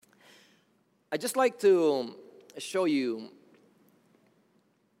I'd just like to show you,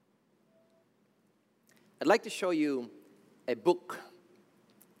 a book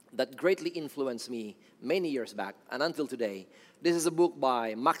that greatly influenced me many years back and until today. This is a book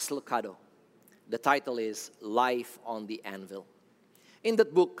by Max Lucado. The title is Life on the Anvil. In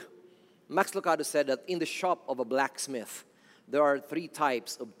that book, Max Lucado said that in the shop of a blacksmith, there are three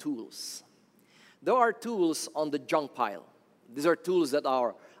types of tools. There are tools on the junk pile. These are tools that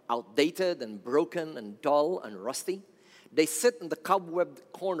are outdated and broken and dull and rusty. They sit in the cobwebbed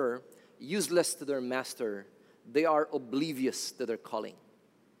corner, useless to their master. They are oblivious to their calling.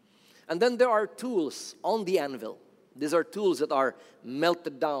 And then there are tools on the anvil. These are tools that are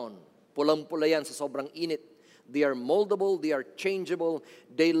melted down. Pulang-pula yan sa sobrang init. They are moldable, they are changeable.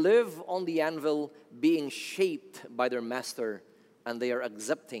 They live on the anvil being shaped by their master, and they are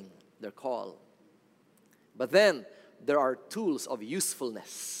accepting their call. But then there are tools of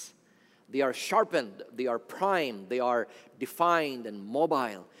usefulness. They are sharpened, they are primed, they are defined and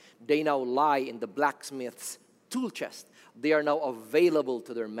mobile. They now lie in the blacksmith's tool chest. They are now available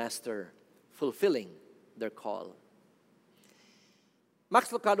to their master, fulfilling their call. Max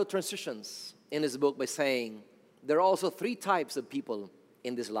Lucado transitions in his book by saying, there are also three types of people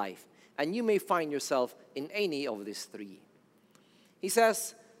in this life, and you may find yourself in any of these three. He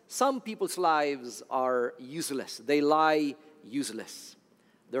says, some people's lives are useless. They lie useless.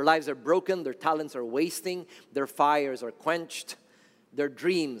 Their lives are broken, their talents are wasting, their fires are quenched, their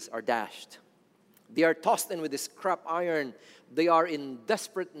dreams are dashed. They are tossed in with this scrap iron. They are in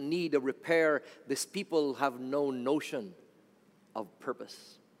desperate need of repair. These people have no notion of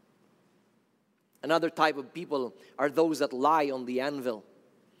purpose. Another type of people are those that lie on the anvil.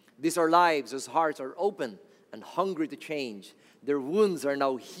 These are lives whose hearts are open and hungry to change. Their wounds are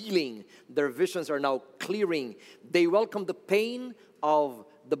now healing. Their visions are now clearing. They welcome the pain of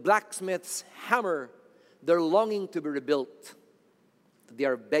the blacksmith's hammer. They're longing to be rebuilt. They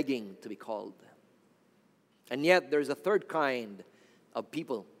are begging to be called. And yet there's a third kind of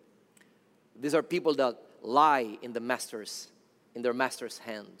people. These are people that lie in their master's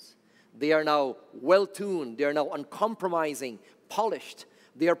hands. They are now well-tuned. They are now uncompromising, polished.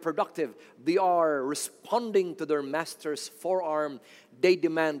 They are productive. They are responding to their master's forearm. They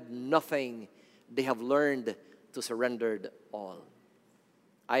demand nothing. They have learned to surrender all.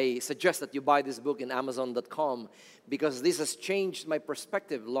 I suggest that you buy this book in Amazon.com because this has changed my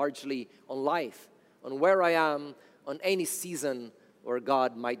perspective largely on life, on where I am, on any season where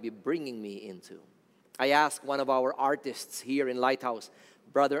God might be bringing me into. I asked one of our artists here in Lighthouse,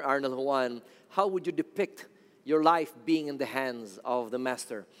 Brother Arnold Juan, how would you depict your life being in the hands of the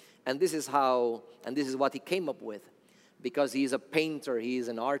Master? And this is what he came up with. Because he is a painter, he is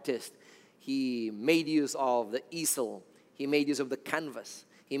an artist. He made use of the easel. He made use of the canvas.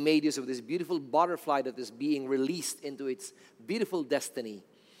 He made use of this beautiful butterfly that is being released into its beautiful destiny.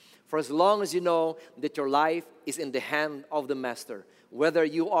 For as long as you know that your life is in the hand of the Master, whether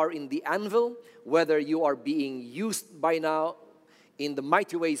you are in the anvil, whether you are being used by now in the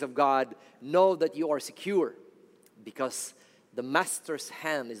mighty ways of God, know that you are secure because the Master's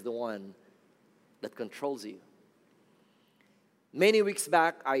hand is the one that controls you. Many weeks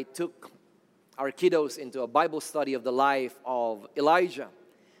back, I took our kiddos into a Bible study of the life of Elijah,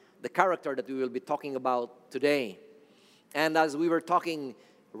 the character that we will be talking about today. And as we were talking,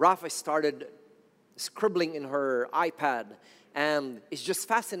 Rafa started scribbling in her iPad, and it's just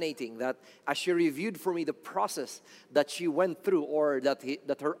fascinating that as she reviewed for me the process that she went through, or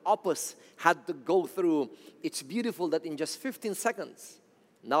that her opus had to go through, it's beautiful that in just 15 seconds,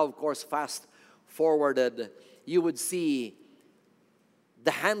 now of course fast forwarded, you would see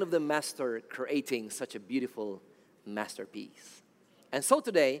the hand of the Master creating such a beautiful masterpiece. And so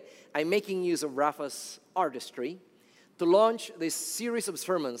today, I'm making use of Rafa's artistry to launch this series of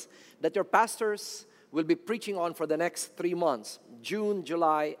sermons that your pastors will be preaching on for the next 3 months, June,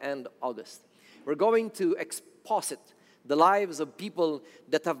 July, and August. We're going to exposit the lives of people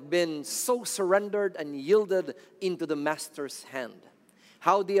that have been so surrendered and yielded into the Master's hand.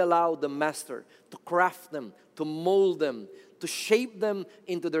 How they allow the Master to craft them, to mold them, to shape them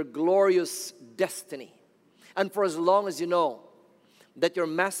into their glorious destiny. And for as long as you know that your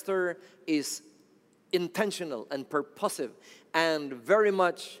Master is intentional and purposive and very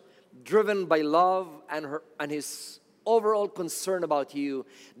much driven by love and his overall concern about you,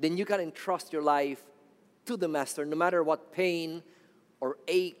 then you can entrust your life to the Master no matter what pain or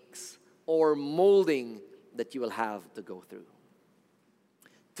aches or molding that you will have to go through.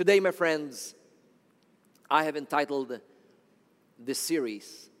 Today, my friends, I have entitled this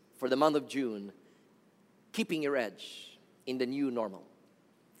series for the month of June, Keeping Your Edge in the New Normal.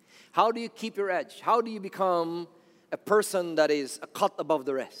 How do you keep your edge? How do you become a person that is a cut above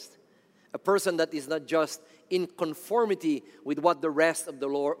the rest? A person that is not just in conformity with what the rest of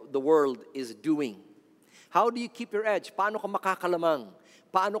the world is doing. How do you keep your edge? Paano ka makakalamang?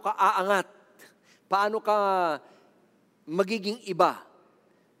 Paano ka aangat? Paano ka magiging iba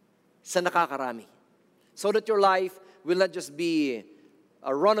sa nakakarami? So that your life will not just be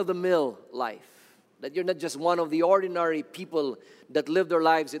a run-of-the-mill life. That you're not just one of the ordinary people that live their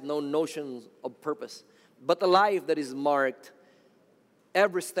lives with no notions of purpose. But a life that is marked,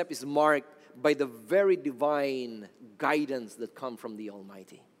 every step is marked by the very divine guidance that comes from the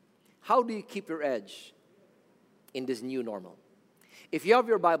Almighty. How do you keep your edge in this new normal? If you have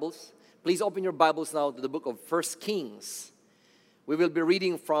your Bibles, please open your Bibles now to the book of 1 Kings. We will be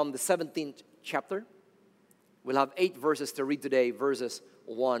reading from the 17th chapter. We'll have 8 verses to read today, verses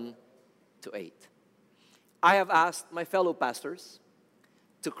 1 to 8. I have asked my fellow pastors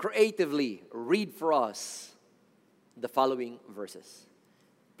to creatively read for us the following verses.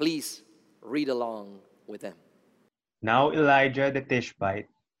 Please read along with them. Now Elijah the Tishbite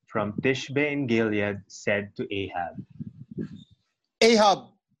from Tishbe in Gilead said to Ahab,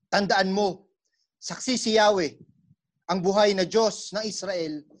 Ahab, tandaan mo, saksi si Yahweh, ang buhay na Diyos ng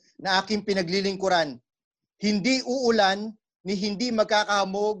Israel na aking pinaglilingkuran. Hindi uulan ni hindi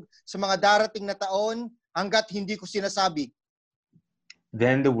magkakahamog sa mga darating na taon hanggat hindi ko sinasabi.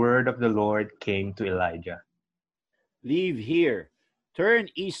 Then the word of the Lord came to Elijah. Leave here, turn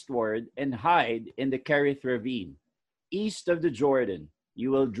eastward, and hide in the Kerith ravine, east of the Jordan.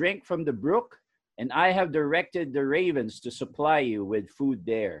 You will drink from the brook, and I have directed the ravens to supply you with food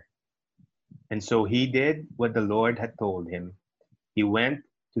there. And so he did what the Lord had told him. He went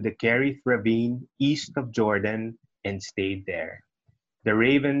to the Kerith ravine east of Jordan and stayed there. The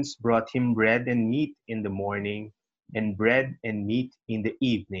ravens brought him bread and meat in the morning, and bread and meat in the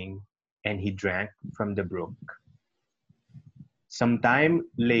evening, and he drank from the brook. Sometime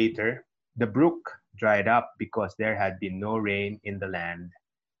later, the brook dried up because there had been no rain in the land.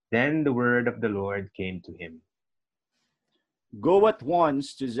 Then the word of the Lord came to him. Go at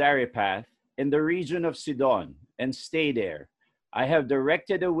once to Zarephath in the region of Sidon and stay there. I have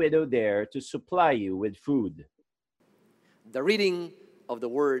directed a widow there to supply you with food. The reading of the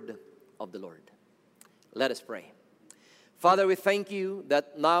word of the Lord. Let us pray. Father, we thank you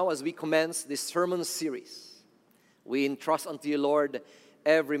that now as we commence this sermon series, we entrust unto you, Lord,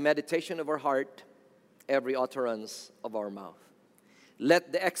 every meditation of our heart, every utterance of our mouth.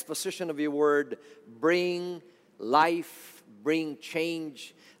 Let the exposition of your word bring life, bring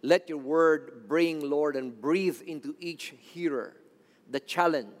change. Let your word bring, Lord, and breathe into each hearer the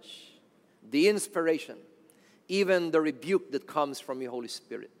challenge, the inspiration, even the rebuke that comes from your Holy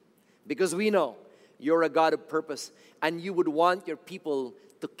Spirit. Because we know you're a God of purpose and you would want your people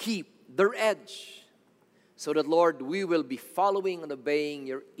to keep their edge so that, Lord, we will be following and obeying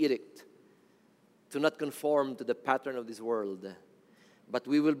your edict to not conform to the pattern of this world, but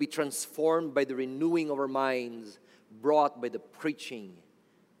we will be transformed by the renewing of our minds brought by the preaching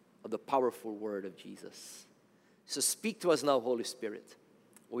of the powerful word of Jesus. So speak to us now, Holy Spirit.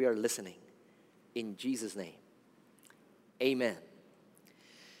 We are listening. In Jesus' name. Amen.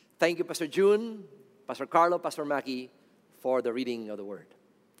 Thank you, Pastor June, Pastor Carlo, Pastor Mackie, for the reading of the word.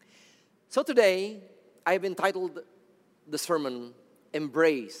 So today, I've entitled the sermon,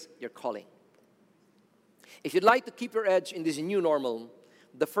 Embrace Your Calling. If you'd like to keep your edge in this new normal,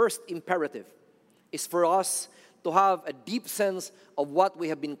 the first imperative is for us to have a deep sense of what we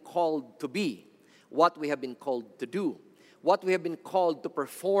have been called to be, what we have been called to do, what we have been called to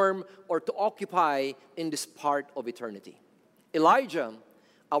perform or to occupy in this part of eternity. Elijah,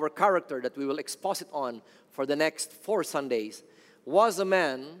 our character that we will exposit on for the next 4 Sundays, was a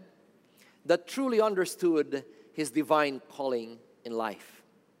man that truly understood his divine calling in life.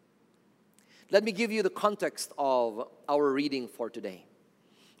 Let me give you the context of our reading for today.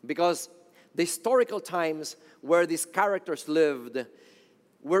 Because the historical times where these characters lived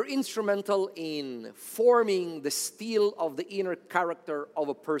were instrumental in forming the steel of the inner character of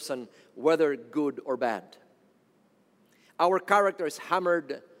a person, whether good or bad. Our character is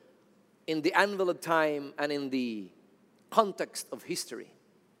hammered in the anvil of time and in the context of history.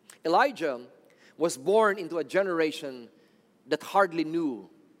 Elijah was born into a generation that hardly knew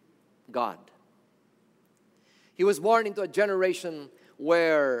God. He was born into a generation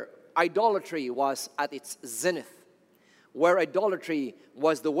where idolatry was at its zenith, where idolatry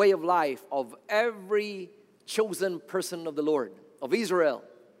was the way of life of every chosen person of the Lord, of Israel.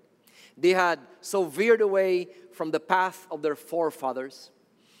 They had so veered away from the path of their forefathers.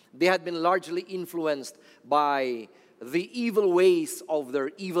 They had been largely influenced by the evil ways of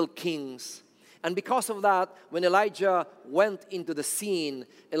their evil kings. And because of that, when Elijah went into the scene,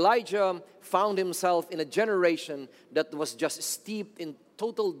 Elijah found himself in a generation that was just steeped in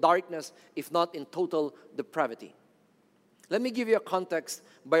total darkness, if not in total depravity. Let me give you a context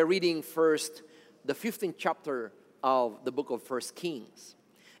by reading first the 15th chapter of the book of 1 Kings.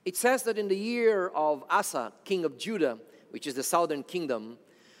 It says that in the year of Asa, king of Judah, which is the southern kingdom,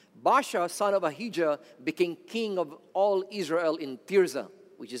 Baasha, son of Ahijah, became king of all Israel in Tirzah,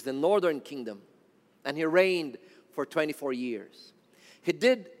 which is the northern kingdom. And he reigned for 24 years. He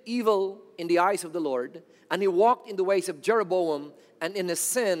did evil in the eyes of the Lord, and he walked in the ways of Jeroboam and in a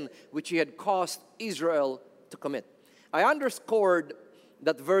sin which he had caused Israel to commit. I underscored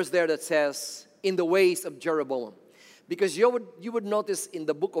that verse there that says, in the ways of Jeroboam. Because you would notice in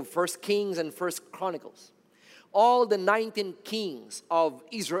the book of 1 Kings and 1 Chronicles, all the 19 kings of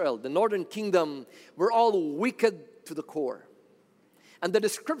Israel, the northern kingdom, were all wicked to the core. And the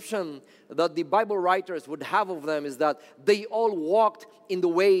description that the Bible writers would have of them is that they all walked in the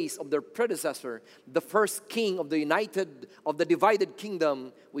ways of their predecessor, the first king of the divided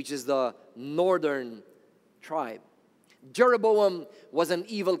kingdom, which is the northern tribe. Jeroboam was an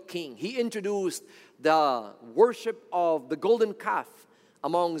evil king. He introduced the worship of the golden calf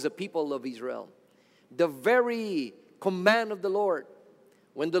amongst the people of Israel. The very command of the Lord,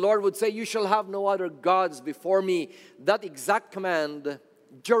 when the Lord would say, you shall have no other gods before me, that exact command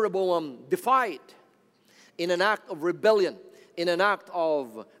Jeroboam defied in an act of rebellion, in an act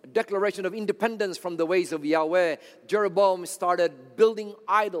of declaration of independence from the ways of Yahweh. Jeroboam started building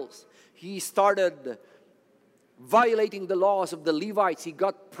idols. He started violating the laws of the Levites. He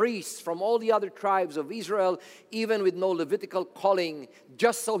got priests from all the other tribes of Israel, even with no Levitical calling,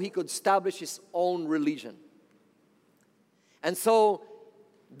 just so he could establish his own religion. And so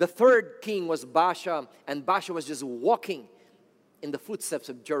the third king was Baasha, and Baasha was just walking in the footsteps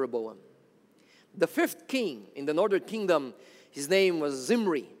of Jeroboam. The fifth king in the northern kingdom, his name was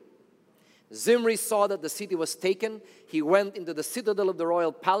Zimri. Zimri saw that the city was taken. He went into the citadel of the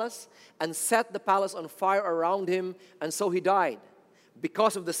royal palace and set the palace on fire around him, and so he died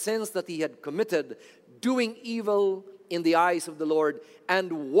because of the sins that he had committed, doing evil in the eyes of the Lord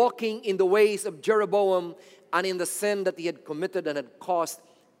and walking in the ways of Jeroboam and in the sin that he had committed and had caused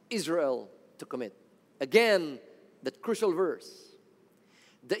Israel to commit. Again, that crucial verse.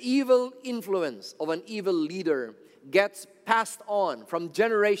 The evil influence of an evil leader gets passed on from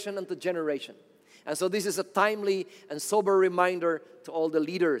generation unto generation. And so this is a timely and sober reminder to all the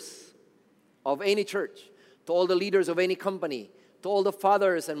leaders of any church, to all the leaders of any company, to all the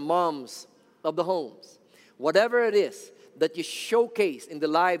fathers and moms of the homes. Whatever it is that you showcase in the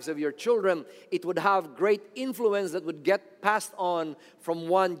lives of your children, it would have great influence that would get passed on from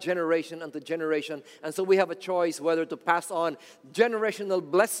one generation unto generation. And so we have a choice whether to pass on generational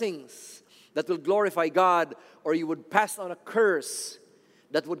blessings that will glorify God, or you would pass on a curse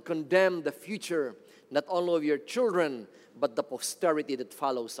that would condemn the future, not only of your children, but the posterity that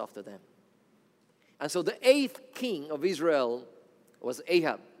follows after them. And so the eighth king of Israel was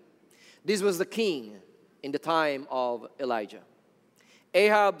Ahab. This was the king in the time of Elijah.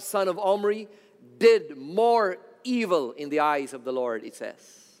 Ahab, son of Omri, did more evil in the eyes of the Lord, it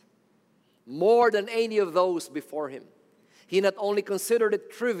says, more than any of those before him. He not only considered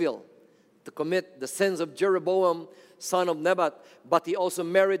it trivial to commit the sins of Jeroboam, son of Nebat, but he also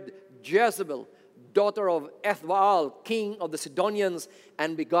married Jezebel, daughter of Ethbaal, king of the Sidonians,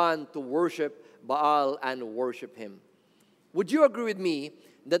 and began to worship Baal and worship him. Would you agree with me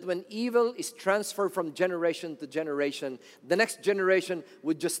that when evil is transferred from generation to generation, the next generation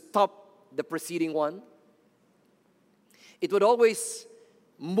would just stop the preceding one? It would always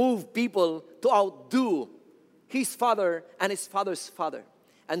move people to outdo his father and his father's father.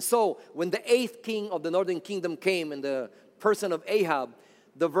 And so, when the eighth king of the northern kingdom came in the person of Ahab,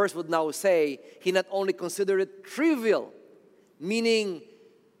 the verse would now say, he not only considered it trivial, meaning,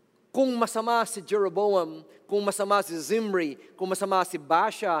 kung masama si Jeroboam, kung masama si Zimri, kung masama si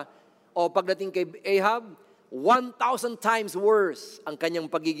Baasha, o pagdating kay Ahab, 1,000 times worse ang kanyang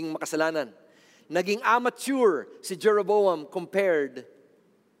pagiging makasalanan. Naging amateur si Jeroboam compared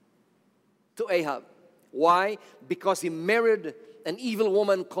to Ahab. Why? Because he married an evil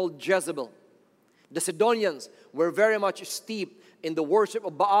woman called Jezebel. The Sidonians were very much steeped in the worship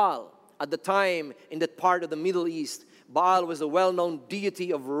of Baal at the time in that part of the Middle East. Baal was a well-known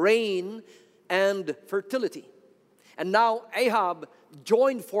deity of rain and fertility. And now Ahab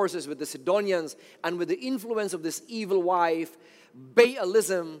joined forces with the Sidonians, and with the influence of this evil wife,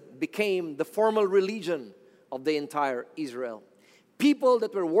 Baalism became the formal religion of the entire Israel. People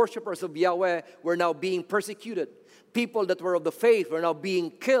that were worshipers of Yahweh were now being persecuted. People that were of the faith were now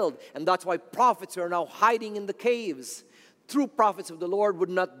being killed. And that's why prophets are now hiding in the caves. True prophets of the Lord would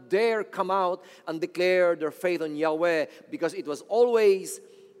not dare come out and declare their faith on Yahweh, because it was always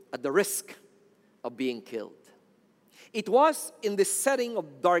at the risk of being killed. It was in this setting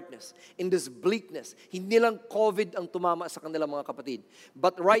of darkness, in this bleakness. Hindi lang COVID ang tumama sa kanilang mga kapatid.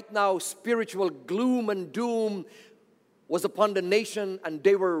 But right now, spiritual gloom and doom was upon the nation, and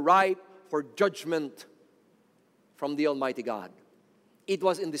they were ripe for judgment from the Almighty God. It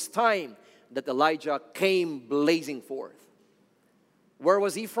was in this time that Elijah came blazing forth. Where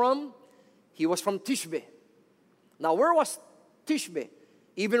was he from? He was from Tishbe. Now, where was Tishbe?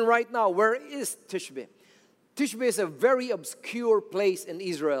 Even right now, where is Tishbe? Tishbe is a very obscure place in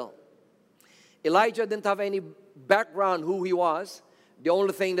Israel. Elijah didn't have any background who he was. The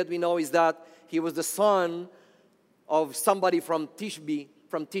only thing that we know is that he was the son of somebody from Tishbe.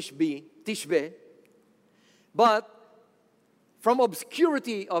 But from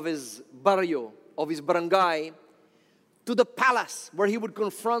obscurity of his barrio, of his barangay, to the palace where he would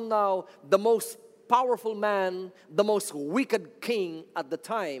confront now the most powerful man, the most wicked king at the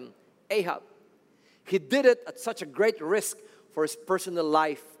time, Ahab. He did it at such a great risk for his personal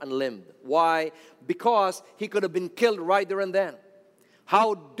life and limb. Why? Because he could have been killed right there and then.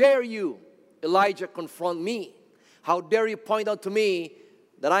 How dare you, Elijah, confront me? How dare you point out to me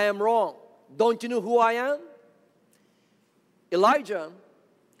that I am wrong? Don't you know who I am? Elijah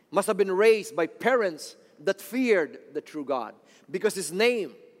must have been raised by parents that feared the true God, because his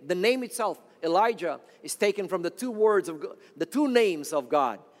name, the name itself, Elijah, is taken from the two words of God, the two names of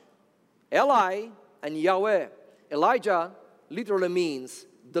God, Eli and Yahweh. Elijah literally means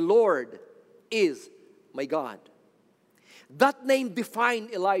the Lord is my God. That name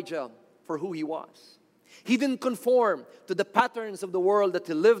defined Elijah for who he was. He didn't conform to the patterns of the world that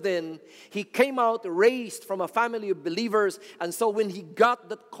he lived in. He came out raised from a family of believers, and so when he got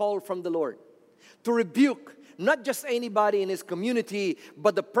that call from the Lord to rebuke not just anybody in his community,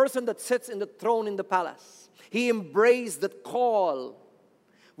 but the person that sits in the throne in the palace, he embraced that call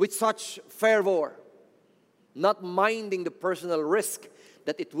with such fervor, not minding the personal risk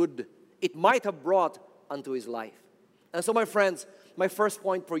that it might have brought unto his life. And so, my friends, my first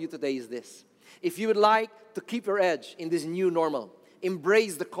point for you today is this. If you would like to keep your edge in this new normal,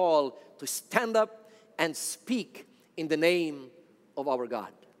 embrace the call to stand up and speak in the name of our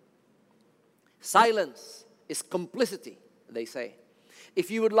God. Silence is complicity, they say.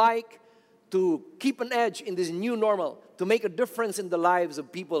 If you would like to keep an edge in this new normal, to make a difference in the lives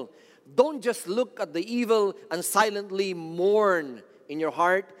of people, don't just look at the evil and silently mourn in your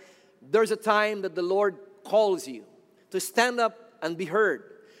heart. There's a time that the Lord calls you to stand up and be heard,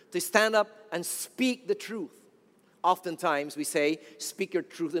 to stand up and speak the truth. Oftentimes we say, speak your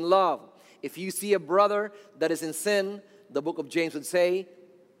truth in love. If you see a brother that is in sin, the book of James would say,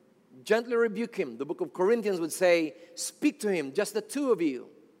 gently rebuke him. The book of Corinthians would say, speak to him, just the two of you.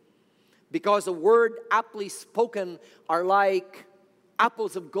 Because the word aptly spoken are like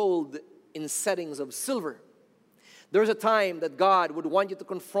apples of gold in settings of silver. There's a time that God would want you to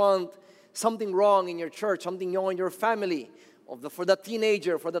confront something wrong in your church, something wrong in your family, for that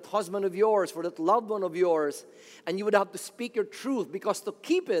teenager, for that husband of yours, for that loved one of yours, and you would have to speak your truth, because to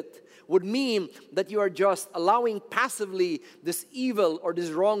keep it would mean that you are just allowing passively this evil or this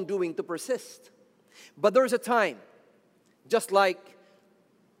wrongdoing to persist. But there's a time, just like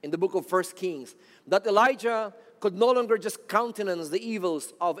in the book of 1 Kings, that Elijah could no longer just countenance the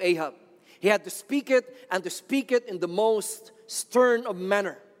evils of Ahab. He had to speak it, and to speak it in the most stern of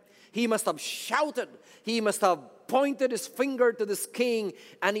manner. He must have shouted. He must have pointed his finger to this king,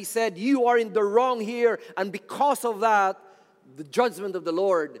 and he said, you are in the wrong here, and because of that, the judgment of the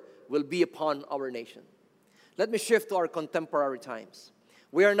Lord will be upon our nation. Let me shift to our contemporary times.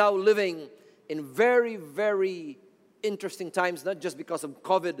 We are now living in very, very interesting times, not just because of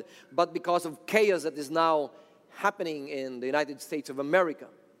COVID, but because of chaos that is now happening in the United States of America.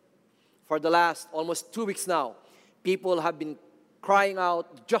 For the last almost 2 weeks now, people have been crying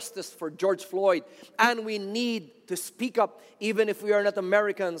out justice for George Floyd, and we need to speak up. Even if we are not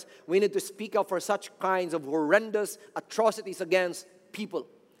Americans, we need to speak up for such kinds of horrendous atrocities against people.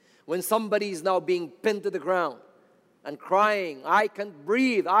 When somebody is now being pinned to the ground and crying, I can't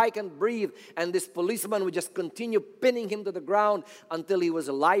breathe, and this policeman would just continue pinning him to the ground until he was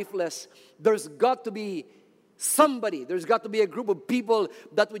lifeless, there's got to be somebody, there's got to be a group of people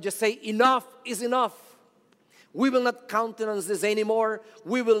that would just say, enough is enough. We will not countenance this anymore.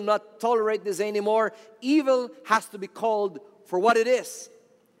 We will not tolerate this anymore. Evil has to be called for what it is.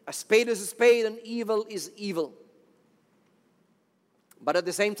 A spade is a spade, and evil is evil. But at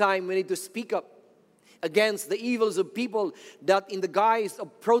the same time, we need to speak up. against the evils of people that in the guise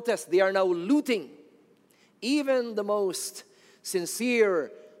of protest, they are now looting. Even the most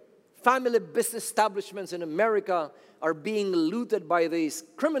sincere family business establishments in America are being looted by these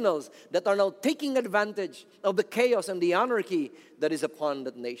criminals that are now taking advantage of the chaos and the anarchy that is upon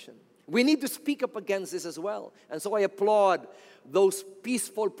that nation. We need to speak up against this as well. And so I applaud those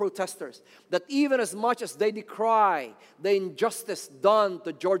peaceful protesters that even as much as they decry the injustice done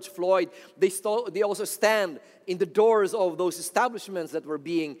to George Floyd, they also stand in the doors of those establishments that were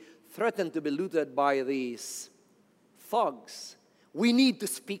being threatened to be looted by these thugs. We need to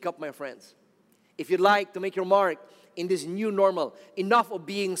speak up, my friends. If you'd like to make your mark in this new normal, enough of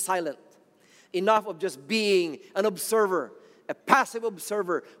being silent, enough of just being an observer, a passive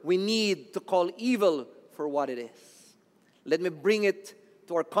observer. We need to call evil for what it is. Let me bring it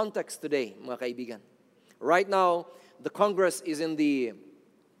to our context today, mga kaibigan. Right now, the Congress is in the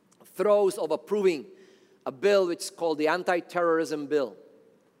throes of approving a bill which is called the Anti-Terrorism Bill.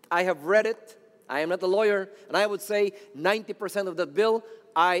 I have read it. I am not a lawyer, and I would say 90% of that bill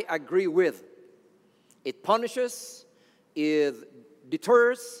I agree with. It punishes, it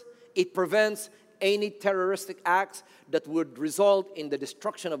deters, it prevents any terroristic acts that would result in the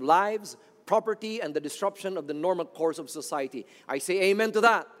destruction of lives, property, and the disruption of the normal course of society. I say amen to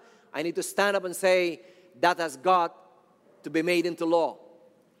that. I need to stand up and say that has got to be made into law.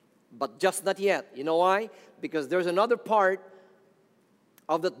 But just not yet. You know why? Because there's another part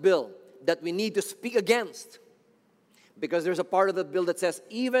of that bill that we need to speak against. Because there's a part of the bill that says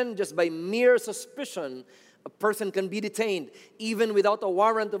even just by mere suspicion, a person can be detained, even without a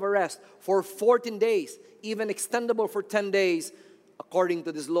warrant of arrest, for 14 days, even extendable for 10 days, according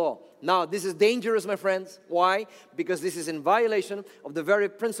to this law. Now, this is dangerous, my friends. Why? Because this is in violation of the very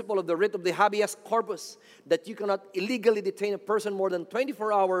principle of the writ of the habeas corpus, that you cannot illegally detain a person more than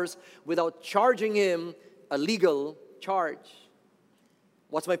 24 hours without charging him a legal charge.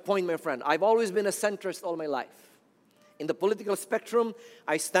 What's my point, my friend? I've always been a centrist all my life. In the political spectrum,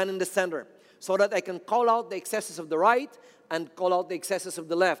 I stand in the center so that I can call out the excesses of the right and call out the excesses of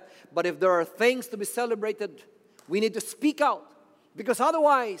the left. But if there are things to be celebrated, we need to speak out, because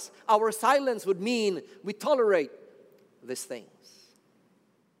otherwise our silence would mean we tolerate these things.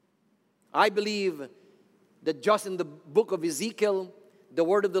 I believe that just in the book of Ezekiel, the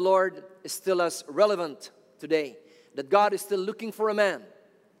word of the Lord is still as relevant today, that God is still looking for a man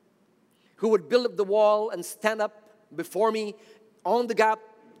who would build up the wall and stand up before me on the gap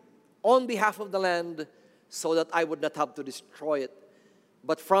on behalf of the land so that I would not have to destroy it.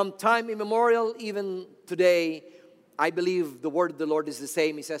 But from time immemorial, even today, I believe the word of the Lord is the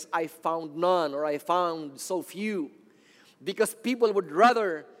same. He says, I found none, or I found so few, because people would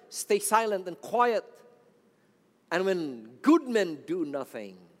rather stay silent and quiet. And when good men do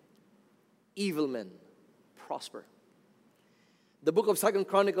nothing, evil men prosper. The book of 2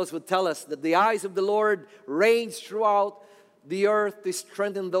 Chronicles would tell us that the eyes of the Lord range throughout the earth to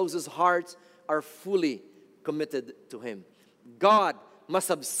strengthen those whose hearts are fully committed to Him. God must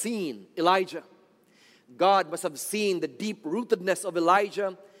have seen Elijah. God must have seen the deep-rootedness of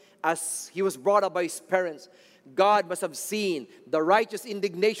Elijah as he was brought up by his parents. God must have seen the righteous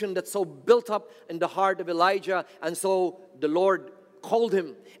indignation that so built up in the heart of Elijah, and so the Lord called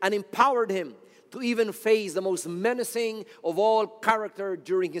him and empowered him to even face the most menacing of all character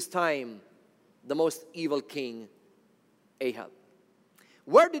during his time, the most evil king, Ahab.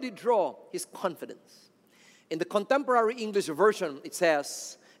 Where did he draw his confidence? In the contemporary English version, it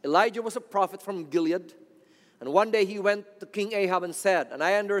says, Elijah was a prophet from Gilead, and one day he went to King Ahab and said, and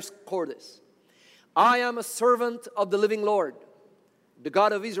I underscore this, I am a servant of the living Lord, the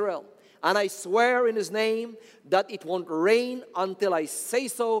God of Israel, and I swear in His name that it won't rain until I say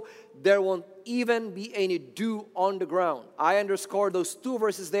so. There won't even be any dew on the ground. I underscore those two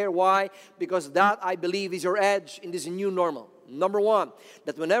verses there. Why? Because that, I believe, is your edge in this new normal. Number one,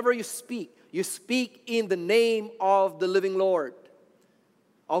 that whenever you speak in the name of the living Lord,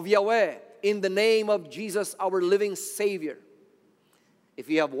 of Yahweh, in the name of Jesus, our living Savior. If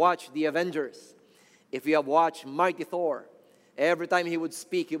you have watched The Avengers, if you have watched Mighty Thor, every time he would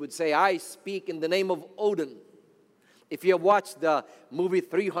speak, he would say, I speak in the name of Odin. If you have watched the movie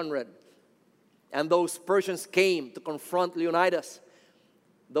 300, and those Persians came to confront Leonidas,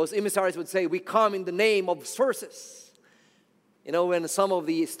 those emissaries would say, we come in the name of Xerxes. You know, when some of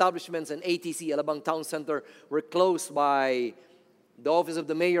the establishments in ATC, Alabang Town Center, were closed by the office of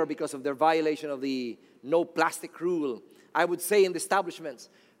the mayor because of their violation of the no plastic rule, I would say in the establishments,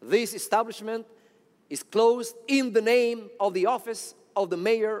 this establishment is closed in the name of the office of the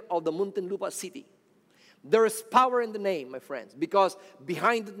mayor of the Muntinlupa city. There is power in the name, my friends, because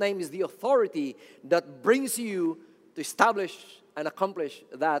behind the name is the authority that brings you to establish and accomplish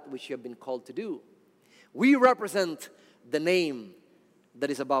that which you have been called to do. We represent the name that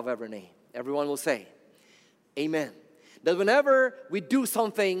is above every name. Everyone will say, amen. That whenever we do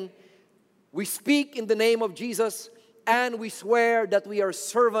something, we speak in the name of Jesus and we swear that we are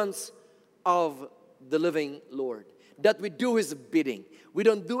servants of the living Lord. That we do His bidding. We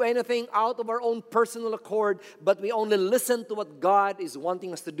don't do anything out of our own personal accord, but we only listen to what God is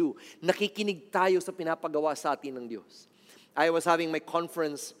wanting us to do. Nakikinig tayo sa pinapagawa sa atin ng Diyos. I was having my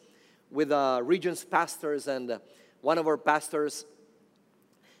conference with region's pastors, and one of our pastors,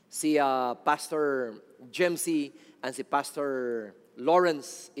 si Pastor Jemsy and si Pastor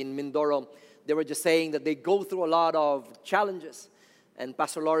Lawrence in Mindoro, they were just saying that they go through a lot of challenges. And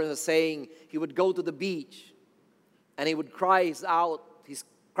Pastor Lawrence was saying he would go to the beach and he would cry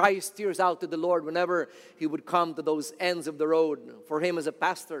his tears out to the Lord whenever he would come to those ends of the road. For him as a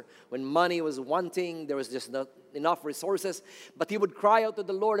pastor, when money was wanting, there was just not enough resources. But he would cry out to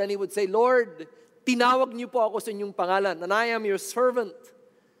the Lord and he would say, Lord, tinawag niyo po ako sa inyong pangalan, and I am your servant.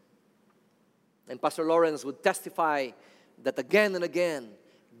 And Pastor Lawrence would testify that again and again,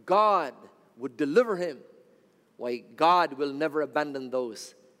 God would deliver him. Why, God will never abandon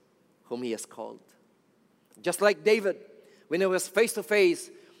those whom He has called. Just like David, when he was face to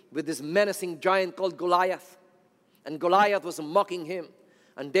face with this menacing giant called Goliath, and Goliath was mocking him,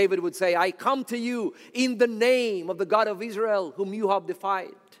 and David would say, I come to you in the name of the God of Israel, whom you have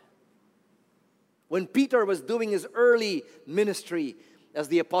defied. When Peter was doing his early ministry as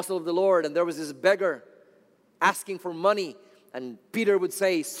the apostle of the Lord, and there was this beggar asking for money, and Peter would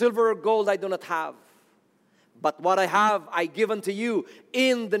say, silver or gold I do not have, but what I have I give unto you.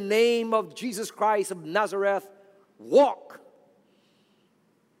 In the name of Jesus Christ of Nazareth, walk.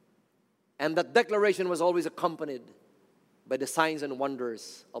 And that declaration was always accompanied by the signs and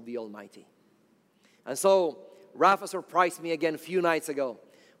wonders of the Almighty. And so Rafa surprised me again a few nights ago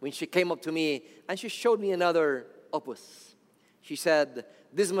when she came up to me and she showed me another opus. She said,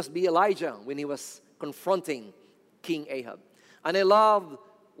 this must be Elijah when he was confronting King Ahab. And I love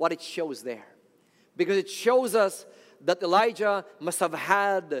what it shows there, because it shows us that Elijah must have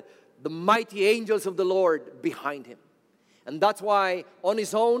had the mighty angels of the Lord behind him. And that's why on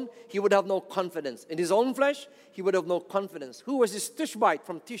his own, he would have no confidence. In his own flesh, he would have no confidence. Who was this Tishbite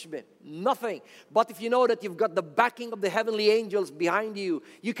from Tishbe? Nothing. But if you know that you've got the backing of the heavenly angels behind you,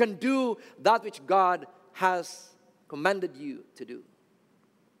 you can do that which God has commanded you to do.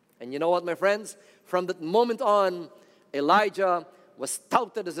 And you know what, my friends? From that moment on, Elijah was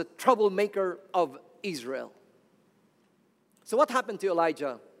touted as a troublemaker of Israel. So what happened to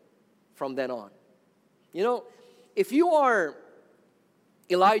Elijah from then on? You know, if you are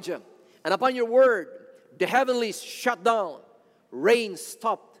Elijah, and upon your word, the heavenlies shut down, rain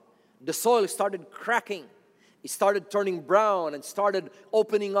stopped, the soil started cracking, it started turning brown and started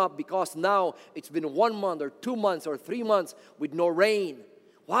opening up because now it's been 1 month or 2 months or 3 months with no rain.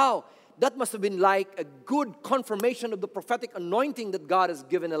 Wow, that must have been like a good confirmation of the prophetic anointing that God has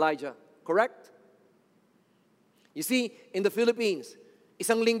given Elijah. Correct? You see, in the Philippines,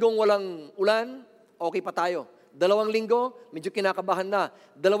 isang linggong walang ulan, okay pa tayo. 2 linggo, medyo kinakabahan na.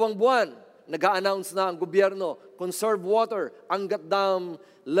 2 buwan, nag-a-announce na ang gobyerno, conserve water, Angat Dam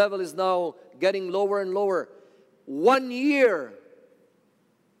level is now getting lower and lower. 1 year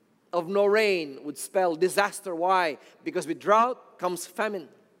of no rain would spell disaster. Why? Because with drought comes famine.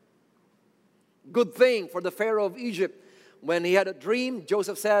 Good thing for the Pharaoh of Egypt. When he had a dream,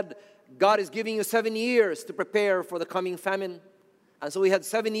 Joseph said, God is giving you 7 years to prepare for the coming famine. And so he had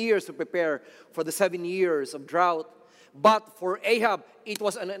 7 years to prepare for the 7 years of drought. But for Ahab, it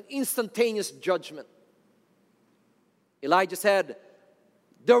was an instantaneous judgment. Elijah said,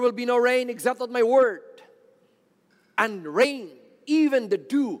 there will be no rain except at my word. And rain, even the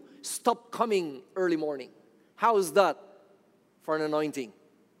dew, stopped coming early morning. How is that for an anointing?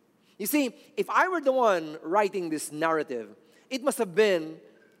 You see, if I were the one writing this narrative, it must have been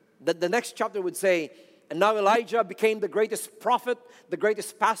that the next chapter would say, and now Elijah became the greatest prophet, the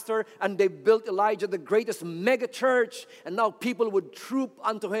greatest pastor, and they built Elijah the greatest mega church, and now people would troop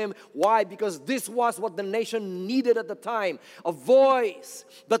unto him. Why? Because this was what the nation needed at the time, a voice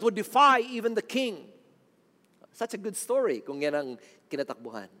that would defy even the king. Such a good story kung yan ang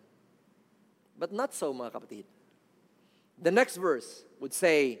kinatakbuhan. But not so, mga kapatid. The next verse would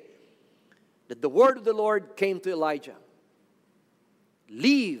say that the word of the Lord came to Elijah.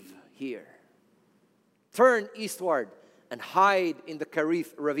 Leave here. Turn eastward and hide in the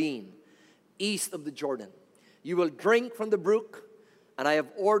Kerith ravine, east of the Jordan. You will drink from the brook, and I have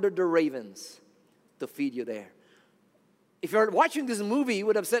ordered the ravens to feed you there. If you're watching this movie, you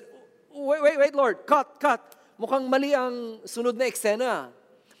would have said, wait, Lord, cut. Mukhang mali ang sunod na eksena.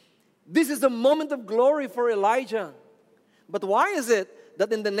 This is the moment of glory for Elijah. But why is it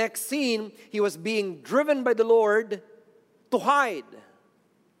that in the next scene, he was being driven by the Lord to hide,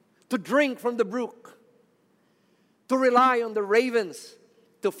 to drink from the brook, to rely on the ravens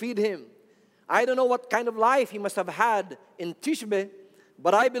to feed him? I don't know what kind of life he must have had in Tishbe,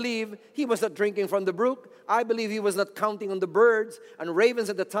 but I believe he was not drinking from the brook. I believe he was not counting on the birds. And ravens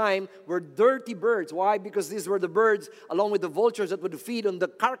at the time were dirty birds. Why? Because these were the birds, along with the vultures, that would feed on the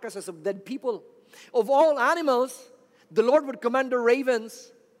carcasses of dead people. Of all animals, the Lord would command the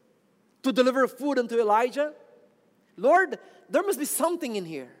ravens to deliver food unto Elijah. Lord, there must be something in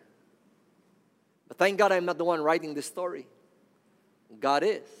here. But thank God I'm not the one writing this story. God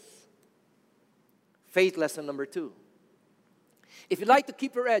is. Faith lesson number 2. If you'd like to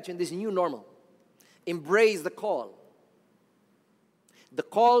keep your edge in this new normal, embrace the call. The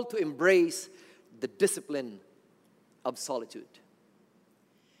call to embrace the discipline of solitude.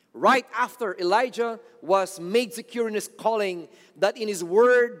 Right after Elijah was made secure in his calling, that in his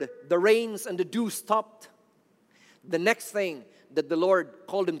word the rains and the dew stopped, the next thing that the Lord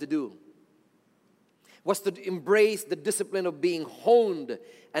called him to do was to embrace the discipline of being honed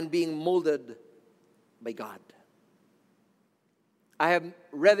and being molded by God. I have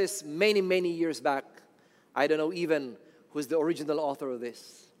read this many, many years back. I don't know even who's the original author of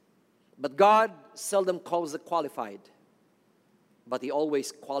this. But God seldom calls the qualified, but He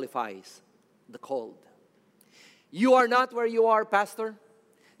always qualifies the called. You are not where you are, pastor.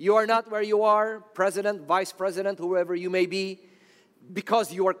 You are not where you are, president, vice president, whoever you may be,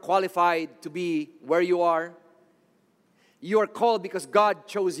 because you are qualified to be where you are. You are called because God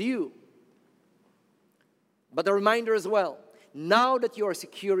chose you. But a reminder as well, now that you are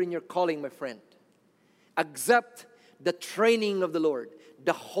secure in your calling, my friend, accept the training of the Lord,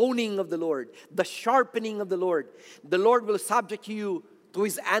 the honing of the Lord, the sharpening of the Lord. The Lord will subject you to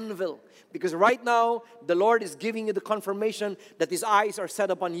His anvil. Because right now, the Lord is giving you the confirmation that His eyes are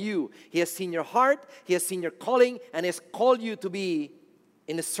set upon you. He has seen your heart, He has seen your calling, and He has called you to be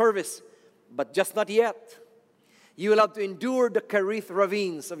in His service, but just not yet. You will have to endure the Kerith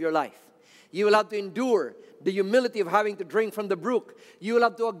ravines of your life. You will have to endure the humility of having to drink from the brook. You will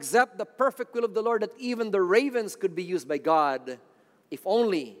have to accept the perfect will of the Lord, that even the ravens could be used by God, if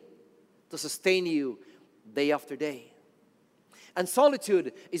only to sustain you day after day. And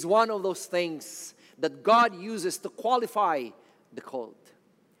solitude is one of those things that God uses to qualify the called.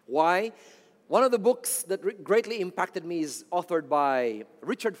 Why? One of the books that greatly impacted me is authored by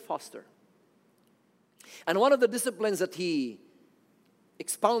Richard Foster. And one of the disciplines that he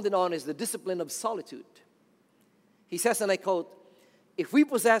expounded on is the discipline of solitude. He says, and I quote, "If we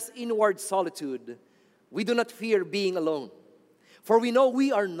possess inward solitude, we do not fear being alone. For we know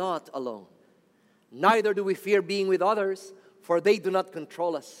we are not alone. Neither do we fear being with others, for they do not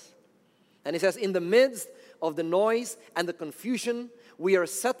control us." And he says, in the midst of the noise and the confusion, we are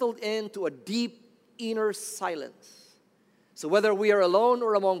settled into a deep inner silence. So whether we are alone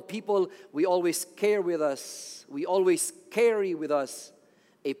or among people, we always carry with us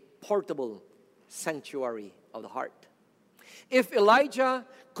a portable sanctuary of the heart. If Elijah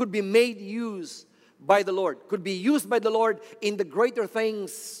could be made use by the Lord, could be used by the Lord in the greater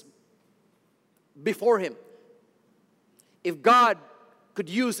things before him, if God could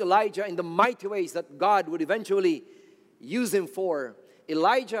use Elijah in the mighty ways that God would eventually use him for,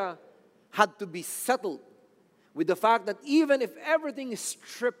 Elijah had to be settled with the fact that even if everything is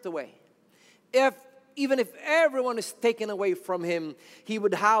stripped away, even if everyone is taken away from him, he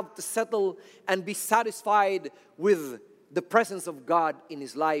would have to settle and be satisfied with the presence of God in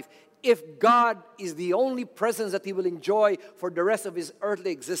his life. If God is the only presence that he will enjoy for the rest of his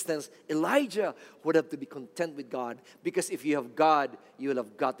earthly existence, Elijah would have to be content with God. Because if you have God, you will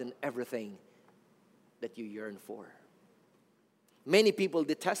have gotten everything that you yearn for. Many people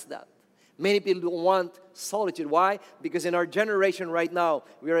detest that. Many people don't want solitude. Why? Because in our generation right now,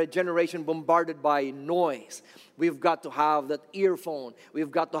 we are a generation bombarded by noise. We've got to have that earphone. We've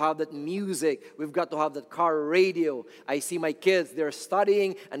got to have that music. We've got to have that car radio. I see my kids, they're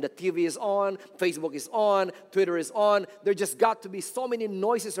studying and the TV is on, Facebook is on, Twitter is on. There just got to be so many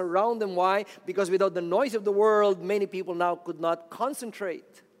noises around them. Why? Because without the noise of the world, many people now could not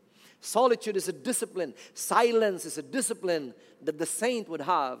concentrate. Solitude is a discipline. Silence is a discipline that the saint would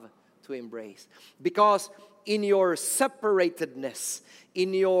have to embrace. Because in your separatedness,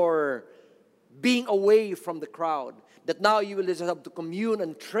 in your being away from the crowd, that now you will just have to commune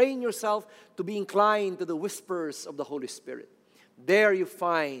and train yourself to be inclined to the whispers of the Holy Spirit. There you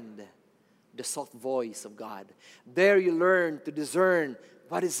find the soft voice of God. There you learn to discern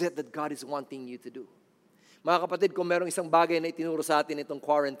what is it that God is wanting you to do. Mga kapatid, kung merong isang bagay na itinuro sa atin itong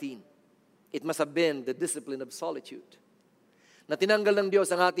quarantine, it must have been the discipline of solitude. Na tinanggal ng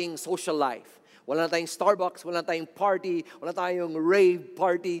Diyos ang ating social life. Wala na tayong Starbucks, wala na tayong party, wala tayong rave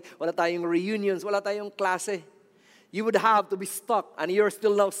party, wala tayong reunions, wala tayong klase. You would have to be stuck, and you're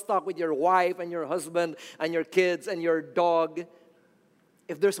still now stuck with your wife and your husband and your kids and your dog.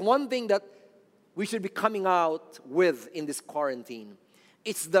 If there's one thing that we should be coming out with in this quarantine,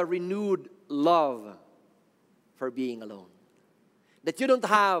 it's the renewed love for being alone. That you don't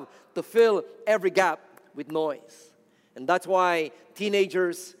have to fill every gap with noise. And that's why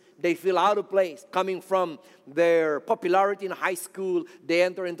teenagers, they feel out of place coming from their popularity in high school. They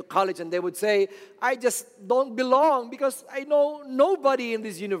enter into college and they would say, I just don't belong because I know nobody in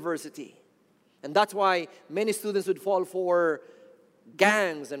this university. And that's why many students would fall for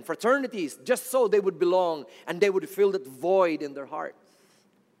gangs and fraternities just so they would belong and they would fill that void in their hearts.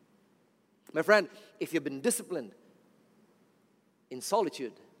 My friend, if you've been disciplined in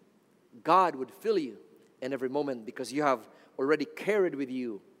solitude, God would fill you in every moment because you have already carried with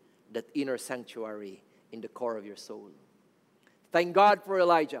you that inner sanctuary in the core of your soul. Thank God for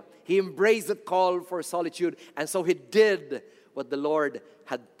Elijah. He embraced the call for solitude, and so he did what the Lord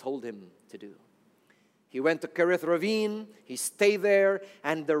had told him to do. He went to Kerith Ravine, he stayed there,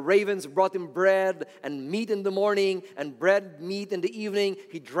 and the ravens brought him bread and meat in the morning, and meat in the evening.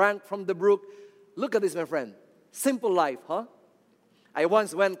 He drank from the brook. Look at this, my friend. Simple life, huh? I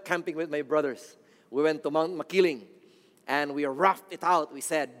once went camping with my brothers. We went to Mount Makiling. And we roughed it out. We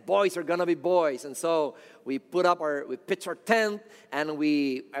said, boys are gonna be boys. And so we pitched our tent, and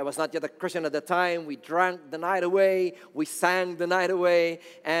I was not yet a Christian at the time. We drank the night away. We sang the night away.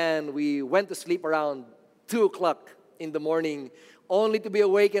 And we went to sleep around 2 o'clock in the morning, only to be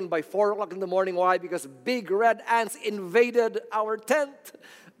awakened by 4 o'clock in the morning. Why? Because big red ants invaded our tent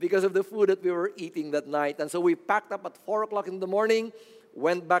because of the food that we were eating that night. And so we packed up at 4 o'clock in the morning,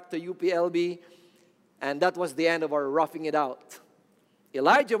 went back to UPLB, and that was the end of our roughing it out.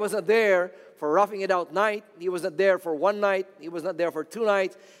 Elijah was not there for roughing it out night. He was not there for one night. He was not there for 2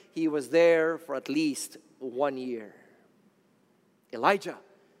 nights. He was there for at least 1 year. Elijah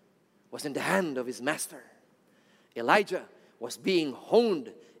was in the hand of his master. Elijah was being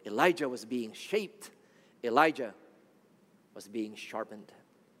honed. Elijah was being shaped. Elijah was being sharpened.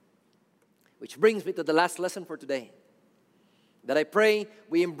 Which brings me to the last lesson for today. That I pray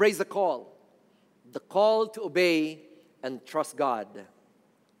we embrace the call to obey and trust God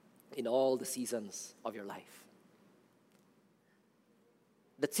in all the seasons of your life.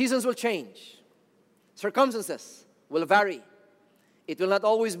 The seasons will change. Circumstances will vary. It will not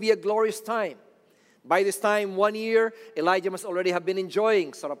always be a glorious time. By this time, 1 year, Elijah must already have been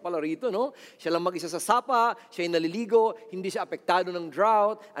enjoying. Sarap pala rito, no? Siya lang mag-isa sa sapa, siya yung naliligo, hindi siya apektado ng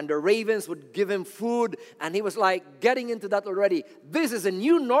drought, and the ravens would give him food, and he was like getting into that already. This is a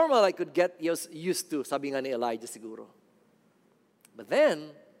new normal I could get used to, sabi nga ni Elijah siguro. But then,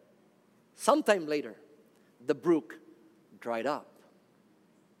 sometime later, the brook dried up.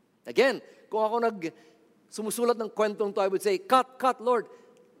 Again, kung ako sumusulat ng kwentong to, I would say, cut, Lord.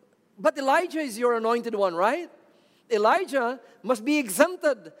 But Elijah is your anointed one, right? Elijah must be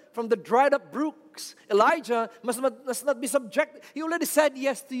exempted from the dried up brooks. Elijah must not be subject. He already said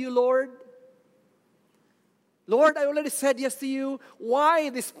yes to you, Lord. Lord, I already said yes to you.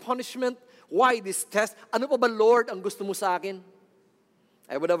 Why this punishment? Why this test? Ano pa ba, Lord, ang gusto mo sa akin?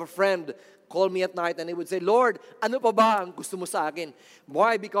 I would have a friend call me at night and he would say, Lord, ano pa ba ang gusto mo sa akin?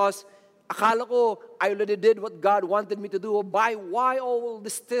 Why? Because akala ko, I already did what God wanted me to do. Why all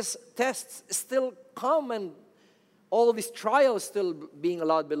these tests still come and all these trials still being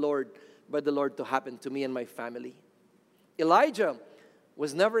allowed by the Lord to happen to me and my family? Elijah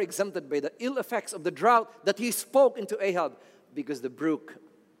was never exempted by the ill effects of the drought that he spoke into Ahab because the brook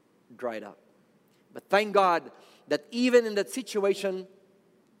dried up. But thank God that even in that situation,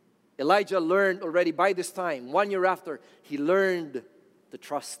 Elijah learned already by this time, 1 year after, he learned to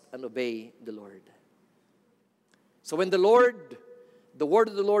trust and obey the Lord. So when the word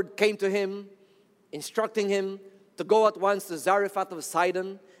of the Lord came to him, instructing him to go at once to Zarephath of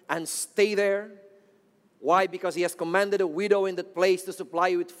Sidon and stay there. Why? Because he has commanded a widow in that place to supply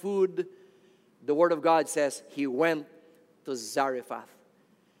you with food. The word of God says he went to Zarephath.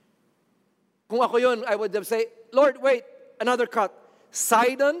 Kung ako yun, I would have said, Lord, wait, another cut.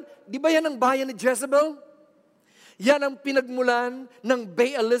 Sidon, di ba yan ang bayan ni Jezebel? Yan ang pinagmulan ng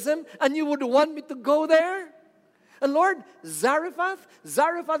Baalism, and you would want me to go there? And Lord, Zarephath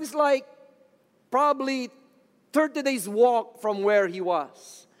is like probably 30 days walk from where he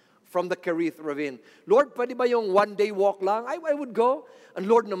was. from the Kerith Ravine. Lord, pwede ba yung one-day walk lang? I would go. And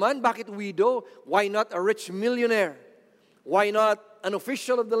Lord naman, bakit widow? Why not a rich millionaire? Why not an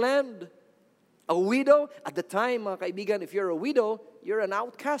official of the land? A widow? At the time, mga kaibigan, if you're a widow, you're an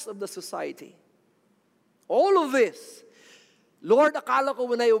outcast of the society. All of this. Lord, akala ko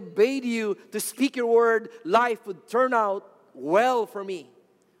when I obeyed you to speak your word, life would turn out well for me.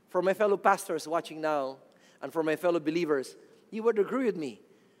 For my fellow pastors watching now, and for my fellow believers, you would agree with me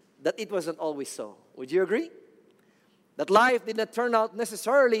that it wasn't always so. Would you agree? That life did not turn out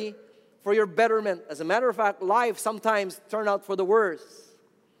necessarily for your betterment. As a matter of fact, life sometimes turned out for the worse.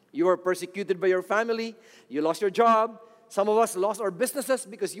 You were persecuted by your family. You lost your job. Some of us lost our businesses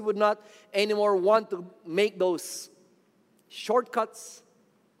because you would not anymore want to make those shortcuts.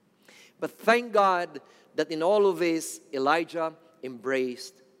 But thank God that in all of this, Elijah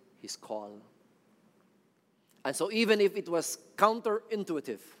embraced his call. And so even if it was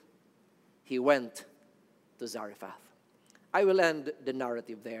counterintuitive, he went to Zarephath. I will end the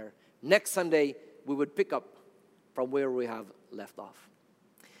narrative there. Next Sunday, we would pick up from where we have left off.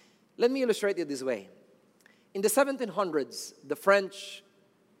 Let me illustrate it this way. In the 1700s, the French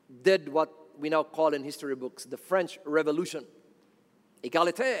did what we now call in history books the French Revolution.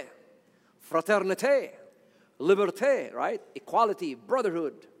 Égalité, fraternité, liberté, right? Equality,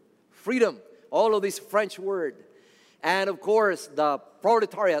 brotherhood, freedom, all of these French words. And of course, the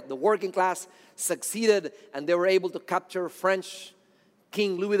proletariat, the working class, succeeded and they were able to capture French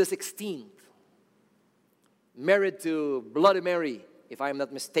King Louis XVI, married to Bloody Mary, if I'm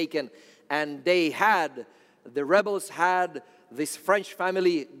not mistaken. And the rebels had this French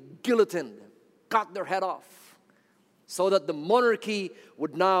family guillotined, cut their head off, so that the monarchy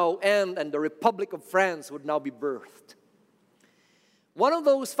would now end and the Republic of France would now be birthed. One of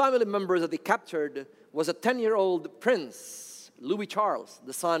those family members that they captured was a 10-year-old prince, Louis Charles,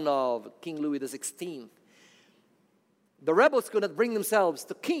 the son of King Louis XVI. The rebels could not bring themselves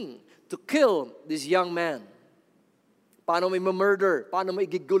to kill this young man. Paano may murder? Paano may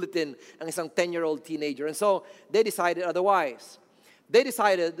gigulitin ang isang 10-year-old teenager? And so they decided otherwise. They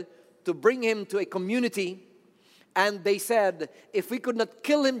decided to bring him to a community, and they said, if we could not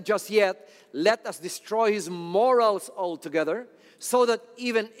kill him just yet, let us destroy his morals altogether, so that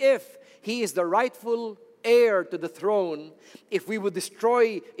even if he is the rightful heir to the throne, if we would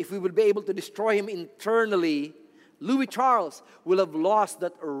be able to destroy him internally, Louis Charles will have lost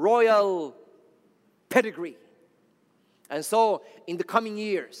that royal pedigree. And so, in the coming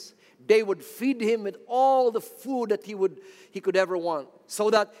years, they would feed him with all the food that he could ever want,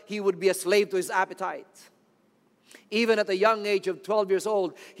 so that he would be a slave to his appetite. Even at a young age of 12 years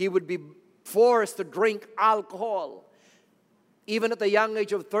old, he would be forced to drink alcohol. Even at a young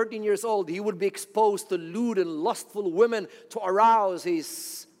age of 13 years old, he would be exposed to lewd and lustful women to arouse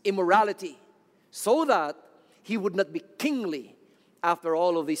his immorality, so that he would not be kingly after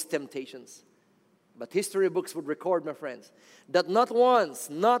all of these temptations. But history books would record, my friends, that not once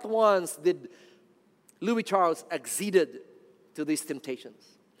did Louis Charles acceded to these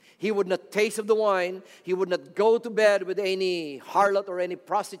temptations. He would not taste of the wine. He would not go to bed with any harlot or any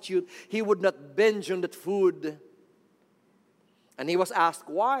prostitute. He would not binge on that food. And he was asked,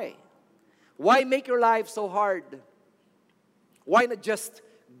 why? Why make your life so hard? Why not just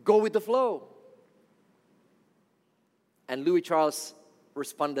go with the flow? And Louis Charles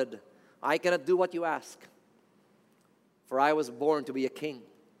responded, I cannot do what you ask, for I was born to be a king.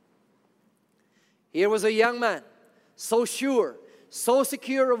 Here was a young man, so sure, so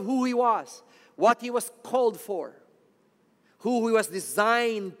secure of who he was, what he was called for, who he was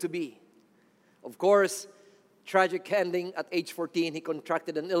designed to be. Of course, tragic ending at age 14, he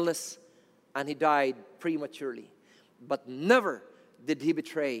contracted an illness and he died prematurely. But never did he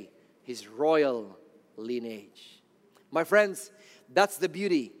betray his royal lineage. My friends, that's the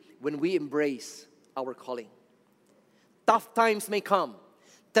beauty when we embrace our calling. Tough times may come.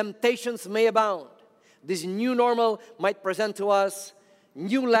 Temptations may abound. This new normal might present to us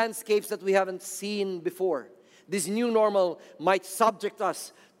new landscapes that we haven't seen before. This new normal might subject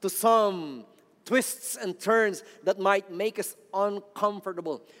us to some twists and turns that might make us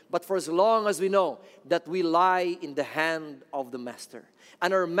uncomfortable. But for as long as we know that we lie in the hand of the Master,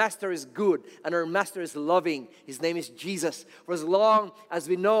 and our Master is good, and our Master is loving, His name is Jesus. For as long as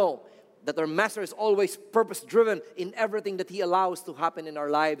we know that our Master is always purpose-driven in everything that He allows to happen in our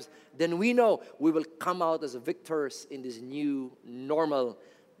lives, then we know we will come out as victors in this new normal,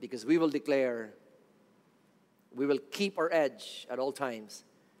 because we will declare, we will keep our edge at all times,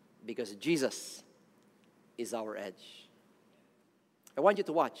 because Jesus is our edge. I want you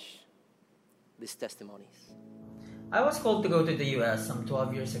to watch these testimonies. I was called to go to the US some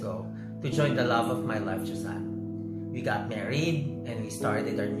 12 years ago to join the love of my life, Josan. We got married and we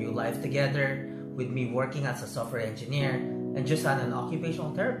started our new life together, with me working as a software engineer and Josan an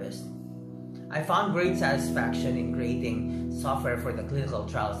occupational therapist. I found great satisfaction in creating software for the clinical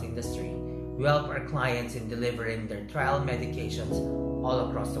trials industry. We help our clients in delivering their trial medications all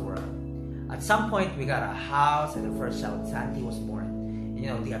across the world. At some point, we got a house and the first child, Santi, was born.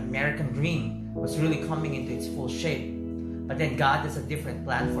 The American dream was really coming into its full shape. But then God has a different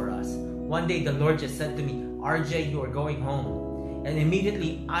plan for us. One day, the Lord just said to me, RJ, you are going home. And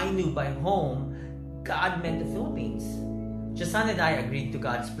immediately, I knew by home, God meant the Philippines. Josan and I agreed to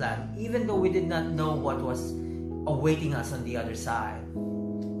God's plan, even though we did not know what was awaiting us on the other side.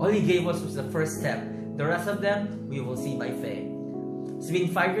 All He gave us was the first step. The rest of them, we will see by faith. It's been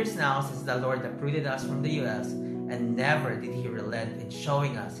 5 years now since the Lord uprooted us from the US, and never did He relent in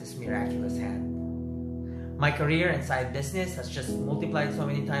showing us His miraculous hand. My career and side business has just multiplied so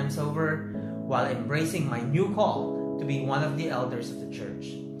many times over, while embracing my new call to be one of the elders of the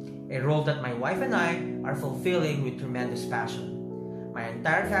church. A role that my wife and I are fulfilling with tremendous passion. My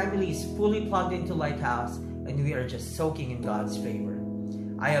entire family is fully plugged into Lighthouse, and we are just soaking in God's favor.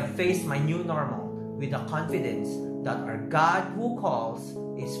 I have faced my new normal with the confidence that our God who calls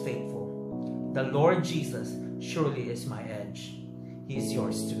is faithful. The Lord Jesus surely is my edge. He is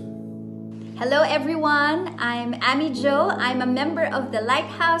yours too. Hello everyone, I'm Amy Jo. I'm a member of the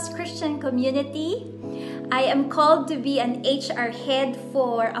Lighthouse Christian Community. I am called to be an HR head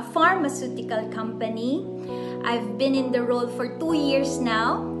for a pharmaceutical company. I've been in the role for 2 years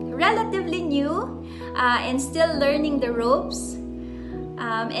now, relatively new, and still learning the ropes.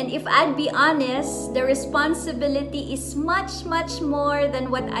 And if I'd be honest, the responsibility is much more than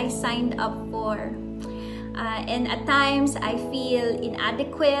what I signed up for. And at times, I feel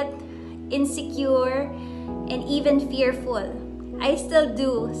inadequate, insecure, and even fearful. I still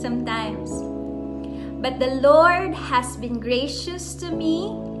do sometimes. But the Lord has been gracious to me,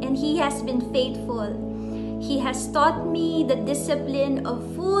 and He has been faithful. He has taught me the discipline of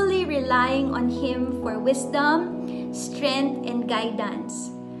fully relying on Him for wisdom, strength, and guidance.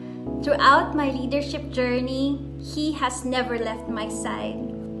 Throughout my leadership journey, He has never left my side.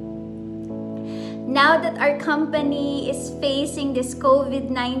 Now that our company is facing this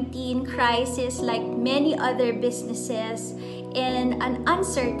COVID-19 crisis like many other businesses in an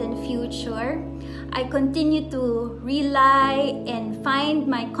uncertain future, I continue to rely and find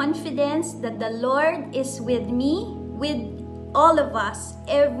my confidence that the Lord is with me, with all of us,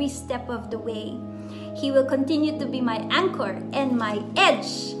 every step of the way. He will continue to be my anchor and my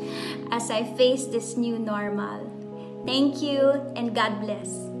edge as I face this new normal. Thank you and God bless.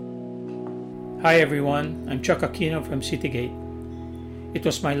 Hi everyone, I'm Chuck Aquino from Citygate. It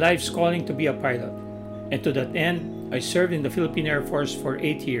was my life's calling to be a pilot, and to that end, I served in the Philippine Air Force for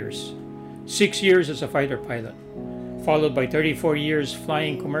 8 years. 6 years as a fighter pilot, followed by 34 years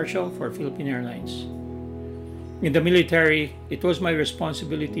flying commercial for Philippine Airlines. In the military, it was my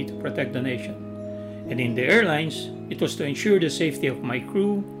responsibility to protect the nation. And in the airlines, it was to ensure the safety of my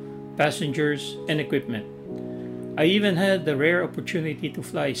crew, passengers, and equipment. I even had the rare opportunity to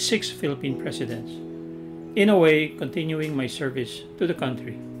fly 6 Philippine presidents, in a way continuing my service to the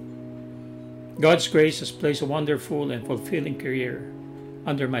country. God's grace has placed a wonderful and fulfilling career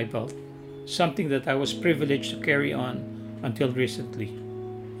under my belt, something that I was privileged to carry on until recently.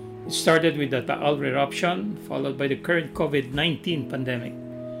 It started with the Taal eruption, followed by the current COVID-19 pandemic,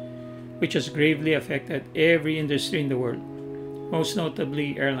 which has gravely affected every industry in the world, most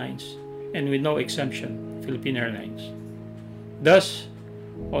notably airlines, and with no exemption, Philippine Airlines. Thus,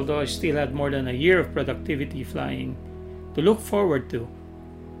 although I still had more than a year of productivity flying to look forward to,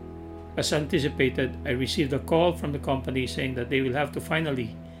 as anticipated, I received a call from the company saying that they will have to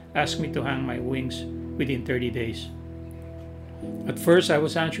finally ask me to hang my wings within 30 days. At first, I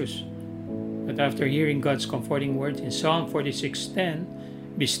was anxious, but after hearing God's comforting words in Psalm 46:10,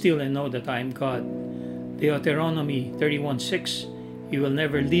 "Be still and know that I am God," Deuteronomy 31:6, "He will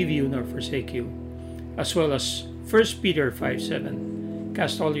never leave you nor forsake you," as well as 1 Peter 5:7,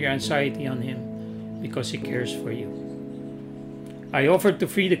 "Cast all your anxiety on Him because He cares for you." I offered to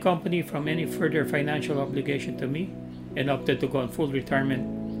free the company from any further financial obligation to me and opted to go on full retirement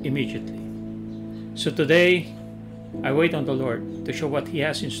immediately. So today, I wait on the Lord to show what He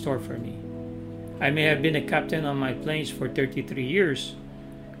has in store for me. I may have been a captain on my planes for 33 years,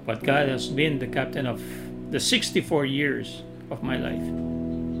 but God has been the captain of the 64 years of my life.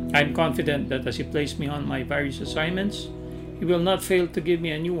 I'm confident that as He placed me on my various assignments, He will not fail to give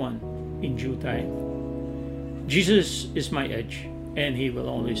me a new one in due time. Jesus is my edge, and He will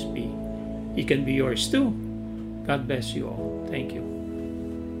always be. He can be yours too. God bless you all. Thank you.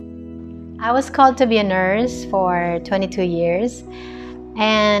 I was called to be a nurse for 22 years,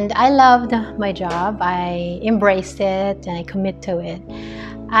 and I loved my job. I embraced it and I commit to it.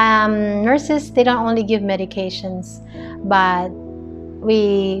 Nurses, they don't only give medications, but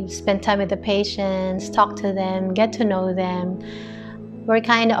we spend time with the patients, talk to them, get to know them. We're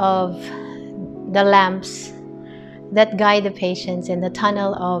kind of the lamps that guide the patients in the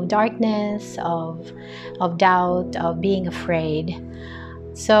tunnel of darkness, of doubt, of being afraid.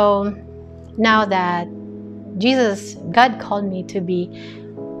 So now that God called me to be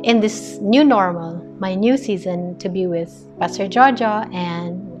in this new normal, my new season, to be with Pastor Jojo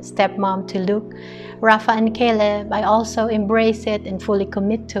and stepmom to Luke, Rafa, and Caleb, I also embrace it and fully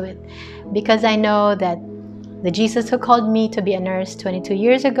commit to it, because I know that the Jesus who called me to be a nurse 22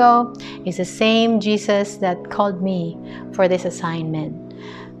 years ago is the same Jesus that called me for this assignment.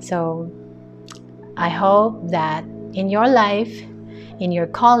 So I hope that in your life, in your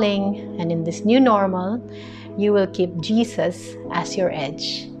calling, and in this new normal, you will keep Jesus as your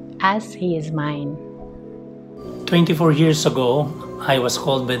edge, as He is mine. 24 years ago, I was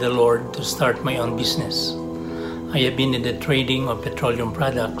called by the Lord to start my own business. I have been in the trading of petroleum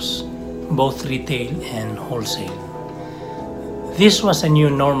products, both retail and wholesale. This was a new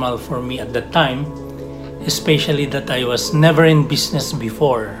normal for me at the time, especially that I was never in business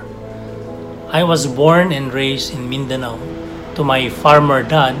before. I was born and raised in Mindanao to my farmer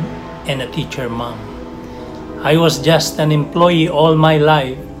dad and a teacher mom. I was just an employee all my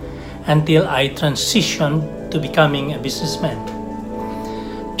life until I transitioned to becoming a businessman.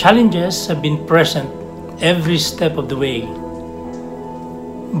 Challenges have been present every step of the way.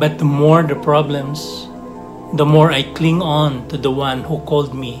 But the more the problems, the more I cling on to the one who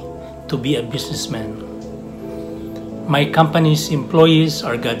called me to be a businessman. My company's employees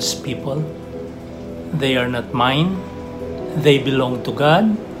are God's people. They are not mine. They belong to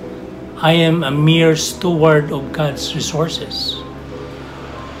God. I am a mere steward of God's resources.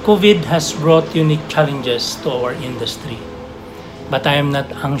 COVID has brought unique challenges to our industry, but I am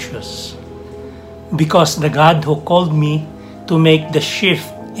not anxious, because the God who called me to make the shift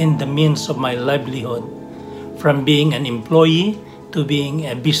in the means of my livelihood from being an employee to being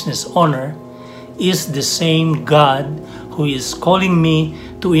a business owner is the same God who is calling me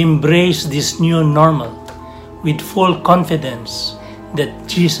to embrace this new normal with full confidence that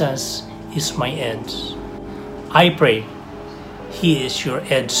Jesus is my edge. I pray He is your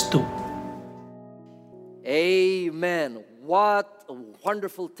edge too. Amen. What a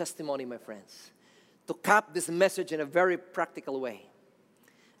wonderful testimony, my friends. To cap this message in a very practical way.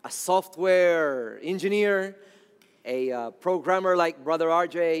 A software engineer, a programmer like Brother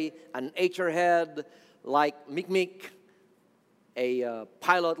RJ, an HR head like Mick, a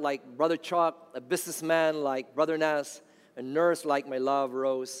pilot like Brother Chuck, a businessman like Brother Nas, a nurse like my love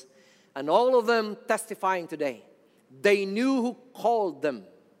Rose, and all of them testifying today. They knew who called them.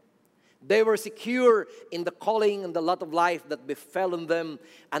 They were secure in the calling and the lot of life that befell on them,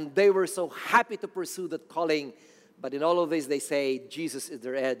 and they were so happy to pursue that calling. But in all of this, they say, Jesus is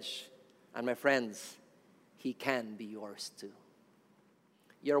their edge. And my friends, He can be yours too.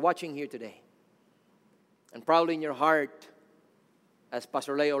 You're watching here today. And probably in your heart, as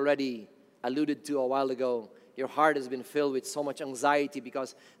Pastor Lay already alluded to a while ago, your heart has been filled with so much anxiety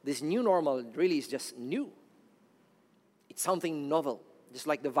because this new normal really is just new. It's something novel, just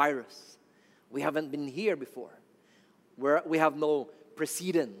like the virus. We haven't been here before. We have no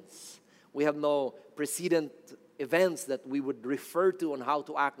precedents. We have no precedent events that we would refer to on how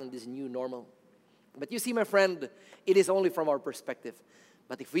to act in this new normal. But you see, my friend, it is only from our perspective.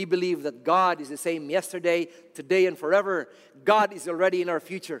 But if we believe that God is the same yesterday, today, and forever, God is already in our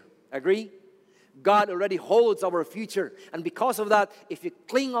future. Agree? God already holds our future. And because of that, if you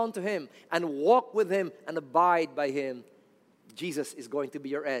cling on to Him and walk with Him and abide by Him, Jesus is going to be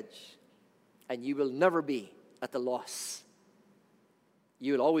your edge. And you will never be at a loss.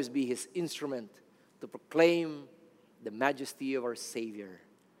 You will always be His instrument to proclaim the majesty of our Savior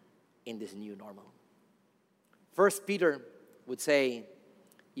in this new normal. 1 Peter would say,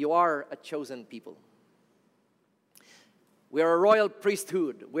 you are a chosen people. We are a royal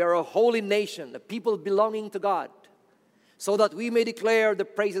priesthood. We are a holy nation, a people belonging to God, so that we may declare the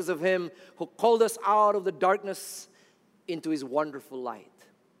praises of Him who called us out of the darkness into His wonderful light.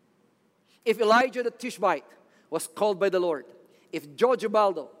 If Elijah the Tishbite was called by the Lord, if Jojo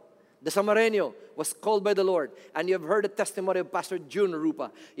Baldo, the Samareño, was called by the Lord, and you have heard the testimony of Pastor June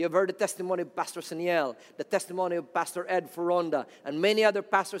Rupa, you have heard the testimony of Pastor Saniel, the testimony of Pastor Ed Furonda, and many other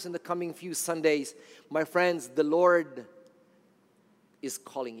pastors in the coming few Sundays, my friends, the Lord is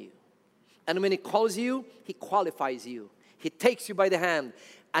calling you. And when He calls you, He qualifies you. He takes you by the hand,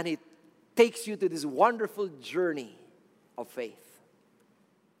 and He takes you to this wonderful journey of faith.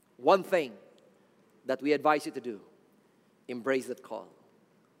 One thing that we advise you to do, embrace that call.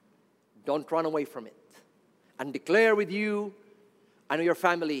 Don't run away from it. And declare with you and your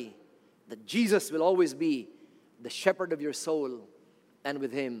family that Jesus will always be the shepherd of your soul, and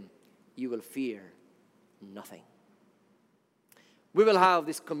with Him you will fear nothing. We will have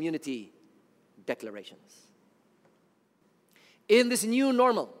these community declarations. In this new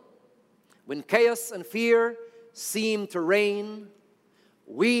normal, when chaos and fear seem to reign,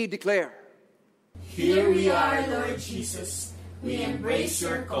 we declare, Here we are, Lord Jesus. We embrace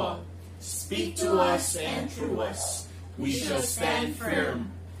your call. Speak to us and through us. We shall stand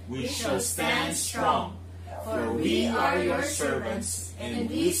firm. We shall stand strong. For we are your servants, and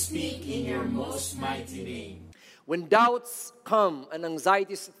we speak in your most mighty name. When doubts come and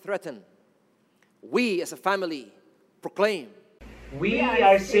anxieties threaten, we as a family proclaim, We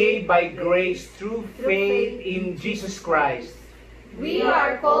are saved by grace through faith in Jesus Christ. We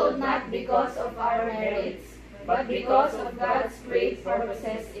are called not because of our merits, but because of God's great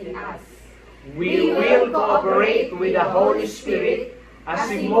purposes in us. We will cooperate with the Holy Spirit as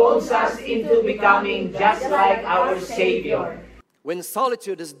He molds us into becoming just like our Savior. when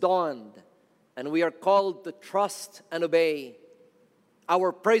solitude has dawned and we are called to trust and obey,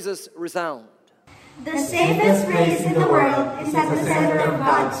 our praises resound. The safest place in the world is at the center of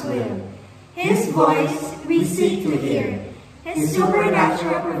God's will. His voice we seek to hear. His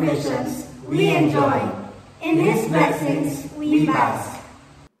supernatural provisions we enjoy. In His blessings we bask.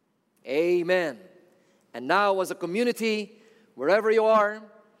 Amen. And now as a community, wherever you are,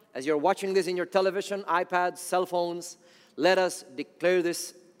 as you're watching this in your television, iPads, cell phones, let us declare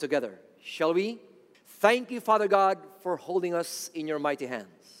this together. Shall we? Thank you, Father God, for holding us in your mighty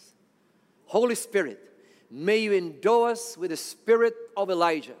hands. Holy Spirit, may you endow us with the spirit of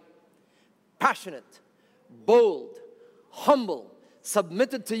Elijah, passionate, bold, humble,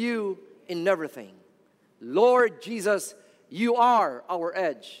 submitted to you in everything. Lord Jesus, you are our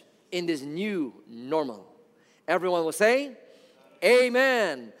edge in this new normal. Everyone will say,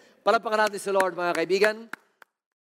 Amen. Palapakan natin si Lord, mga kaibigan.